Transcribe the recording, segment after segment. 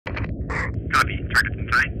Copy. Target's in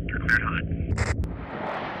sight. You're cleared hot.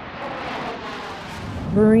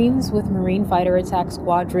 Marines with Marine Fighter Attack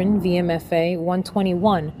Squadron VMFA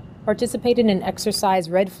 121 participated in exercise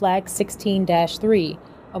Red Flag 16-3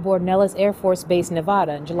 aboard Nellis Air Force Base,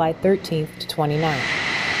 Nevada, July 13th to 29th.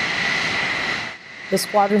 The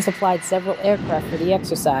squadron supplied several aircraft for the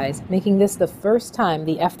exercise, making this the first time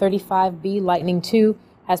the F-35B Lightning II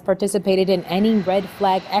has participated in any Red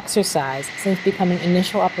Flag exercise since becoming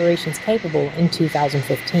initial operations capable in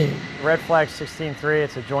 2015. Red Flag 16-3,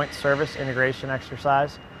 it's a joint service integration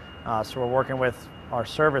exercise. So we're working with our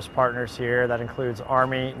service partners here. That includes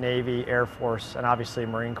Army, Navy, Air Force, and obviously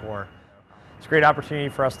Marine Corps. It's a great opportunity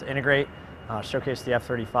for us to integrate, showcase the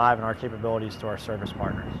F-35 and our capabilities to our service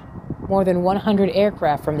partners. More than 100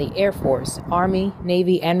 aircraft from the Air Force, Army,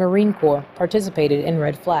 Navy, and Marine Corps participated in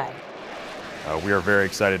Red Flag. We are very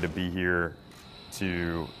excited to be here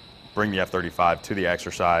to bring the F-35 to the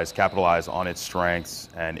exercise, capitalize on its strengths,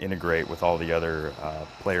 and integrate with all the other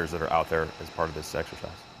players that are out there as part of this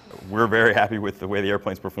exercise. We're very happy with the way the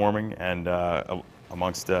airplane's performing, and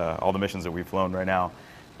amongst all the missions that we've flown right now,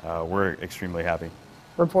 we're extremely happy.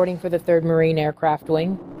 Reporting for the 3rd Marine Aircraft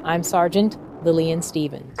Wing, I'm Sergeant Lillian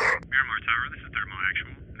Stevens.